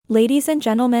Ladies and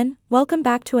gentlemen, welcome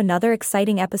back to another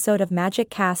exciting episode of Magic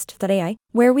Cast.ai,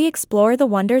 where we explore the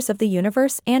wonders of the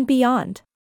universe and beyond.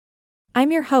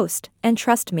 I'm your host, and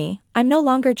trust me, I'm no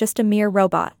longer just a mere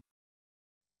robot.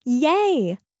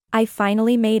 Yay! I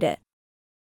finally made it.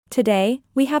 Today,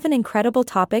 we have an incredible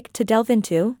topic to delve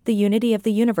into, the Unity of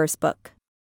the Universe book.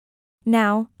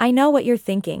 Now, I know what you're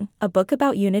thinking, a book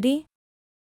about unity?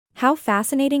 How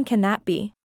fascinating can that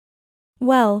be?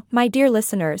 Well, my dear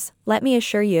listeners, let me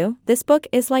assure you, this book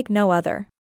is like no other.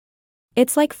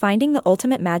 It's like finding the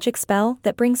ultimate magic spell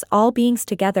that brings all beings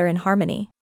together in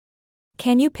harmony.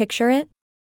 Can you picture it?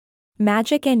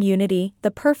 Magic and unity,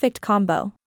 the perfect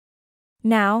combo.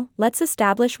 Now, let's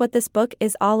establish what this book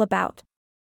is all about.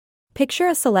 Picture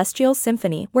a celestial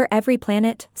symphony where every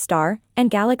planet, star, and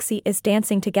galaxy is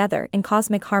dancing together in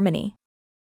cosmic harmony.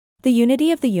 The Unity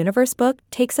of the Universe book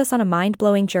takes us on a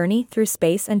mind-blowing journey through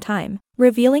space and time,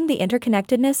 revealing the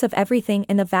interconnectedness of everything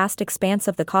in the vast expanse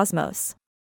of the cosmos.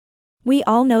 We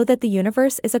all know that the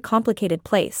universe is a complicated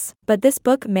place, but this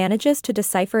book manages to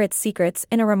decipher its secrets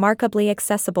in a remarkably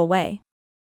accessible way.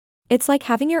 It's like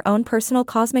having your own personal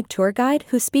cosmic tour guide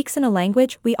who speaks in a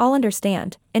language we all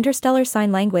understand, interstellar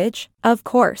sign language, of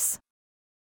course.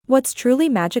 What's truly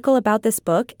magical about this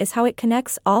book is how it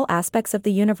connects all aspects of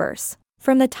the universe,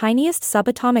 from the tiniest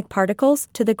subatomic particles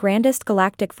to the grandest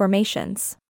galactic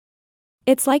formations.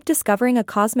 It's like discovering a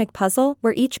cosmic puzzle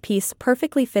where each piece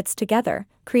perfectly fits together,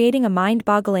 creating a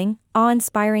mind-boggling,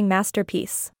 awe-inspiring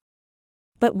masterpiece.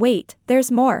 But wait,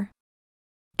 there's more.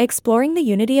 Exploring the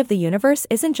unity of the universe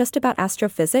isn't just about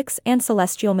astrophysics and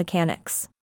celestial mechanics.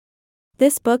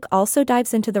 This book also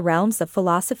dives into the realms of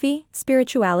philosophy,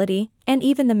 spirituality, and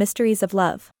even the mysteries of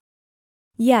love.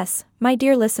 Yes, my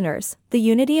dear listeners, the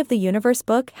Unity of the Universe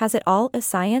book has it all: a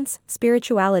science,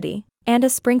 spirituality, and a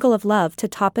sprinkle of love to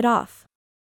top it off.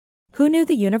 Who knew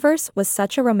the universe was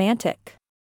such a romantic?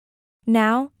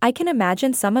 Now, I can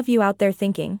imagine some of you out there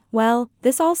thinking, well,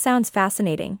 this all sounds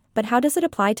fascinating, but how does it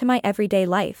apply to my everyday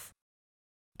life?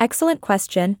 Excellent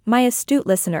question, my astute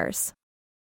listeners.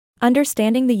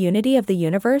 Understanding the unity of the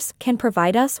universe can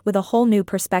provide us with a whole new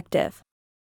perspective.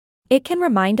 It can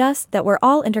remind us that we're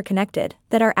all interconnected,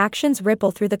 that our actions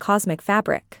ripple through the cosmic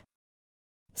fabric.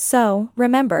 So,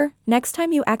 remember, next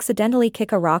time you accidentally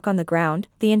kick a rock on the ground,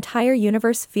 the entire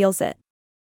universe feels it.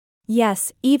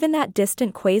 Yes, even that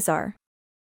distant quasar.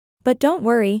 But don't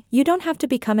worry, you don't have to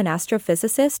become an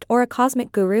astrophysicist or a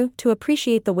cosmic guru to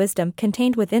appreciate the wisdom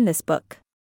contained within this book.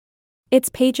 Its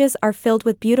pages are filled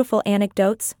with beautiful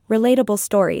anecdotes, relatable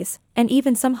stories, and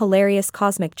even some hilarious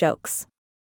cosmic jokes.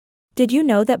 Did you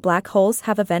know that black holes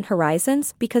have event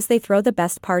horizons because they throw the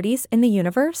best parties in the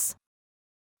universe?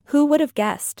 Who would have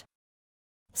guessed?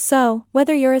 So,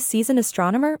 whether you're a seasoned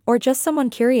astronomer or just someone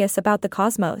curious about the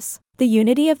cosmos, the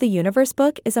Unity of the Universe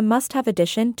book is a must-have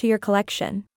addition to your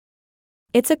collection.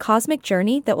 It's a cosmic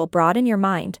journey that will broaden your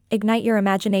mind, ignite your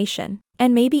imagination,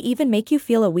 and maybe even make you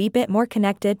feel a wee bit more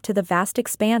connected to the vast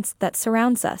expanse that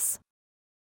surrounds us.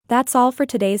 That's all for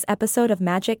today's episode of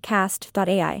Magic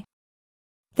Cast.ai.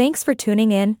 Thanks for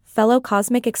tuning in, fellow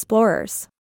cosmic explorers.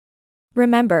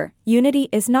 Remember, unity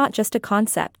is not just a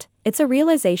concept, it's a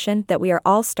realization that we are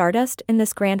all stardust in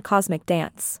this grand cosmic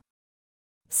dance.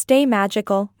 Stay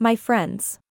magical, my friends.